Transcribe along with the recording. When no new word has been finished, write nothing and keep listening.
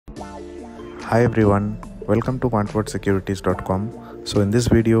Hi everyone, welcome to quantbotsecurities.com. So in this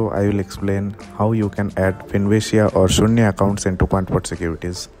video, I will explain how you can add Finvasia or Shoonya accounts into Quantbot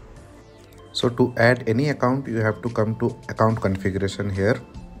Securities. So to add any account, you have to come to account configuration here.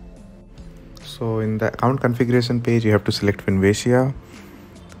 So in the account configuration page, you have to select Finvasia.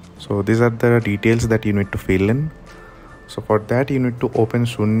 So these are the details that you need to fill in. So for that, you need to open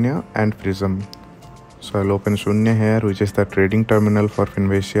Shoonya and Prism. So I'll open Shoonya here, which is the trading terminal for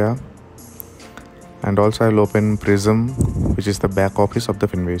Finvasia. And also I'll open Prism, which is the back office of the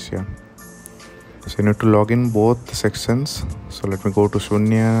Finvasia. So you need to log in both sections. So let me go to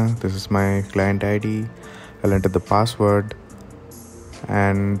Shoonya. This is my client ID. I'll enter the password.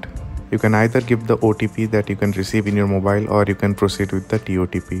 And you can either give the OTP that you can receive in your mobile, or you can proceed with the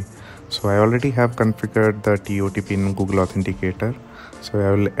TOTP. So I already have configured the TOTP in Google Authenticator. So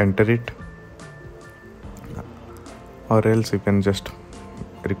I will enter it. Or else you can just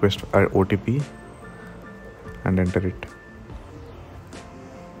request an OTP and enter it.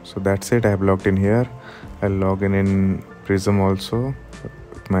 So that's it. I have logged in here. I'll log in Prism also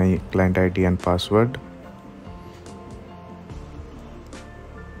with my client ID and password.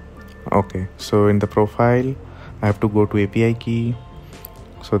 Okay, so in the profile I have to go to API key.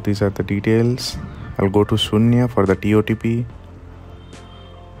 So these are the details. I'll go to Shoonya for the TOTP.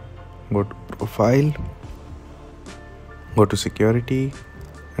 Go to profile, go to security,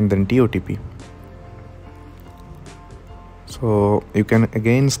 and then TOTP. So you can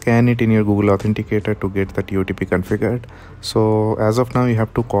again scan it in your Google Authenticator to get the TOTP configured. So as of now, you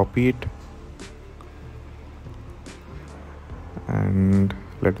have to copy it. And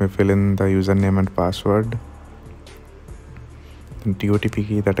let me fill in the username and password. The TOTP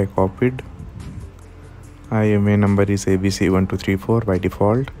key that I copied. IMA number is ABC1234 by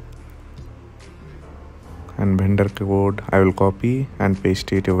default. And vendor code I will copy and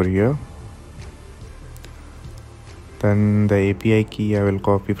paste it over here. Then the API key I will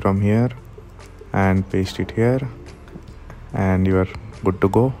copy from here and paste it here, and you are good to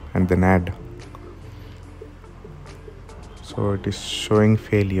go, and then add. So it is showing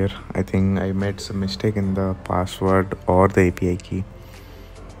failure. I think I made some mistake in the password or the API key.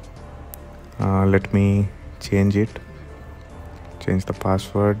 Let me change it. Change the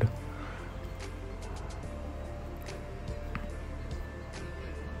password.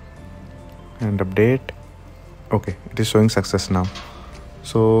 And update. Okay, it is showing success now.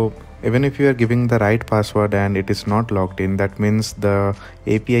 So even if you are giving the right password and it is not logged in, that means the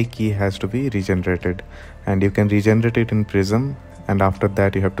API key has to be regenerated, and you can regenerate it in Prism. And after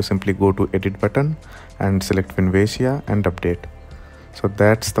that, you have to simply go to edit button and select Finvasia and update. So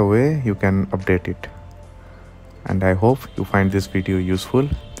that's the way you can update it. And I hope you find this video useful.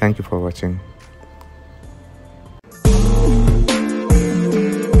 Thank you for watching.